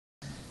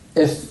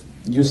If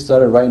you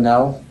started right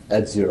now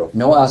at zero,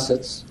 no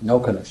assets, no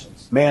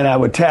connections. Man, I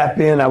would tap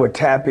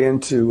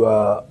into,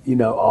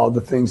 all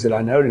the things that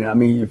I noted. I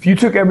mean, if you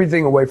took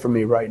everything away from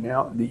me right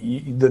now,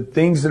 the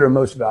things that are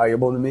most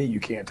valuable to me, you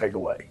can't take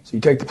away. So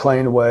you take the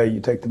plane away, you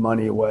take the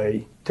money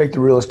away, take the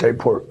real estate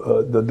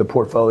the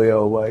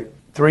portfolio away.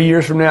 3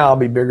 years from now, I'll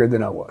be bigger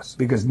than I was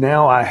because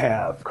now I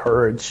have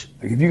courage.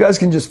 Like if you guys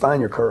can just find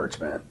your courage,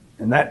 man.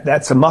 And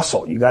that's a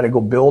muscle. You got to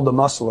go build a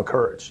muscle of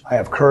courage. I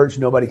have courage.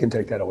 Nobody can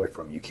take that away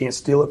from me. You can't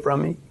steal it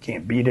from me. You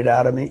can't beat it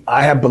out of me.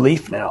 I have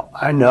belief now.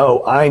 I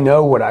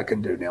know what I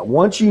can do now.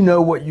 Once you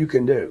know what you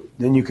can do,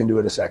 then you can do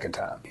it a second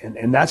time.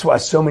 And that's why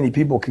so many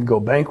people can go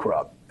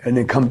bankrupt and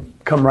then come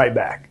right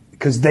back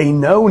because they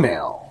know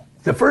now.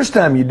 The first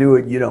time you do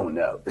it, you don't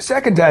know. The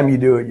second time you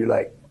do it, you're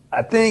like,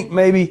 I think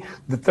maybe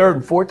the third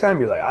and fourth time,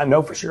 you're like, I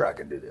know for sure I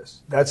can do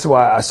this. That's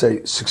why I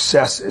say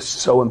success is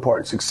so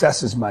important.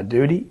 Success is my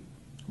duty,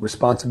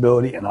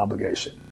 responsibility, and obligation.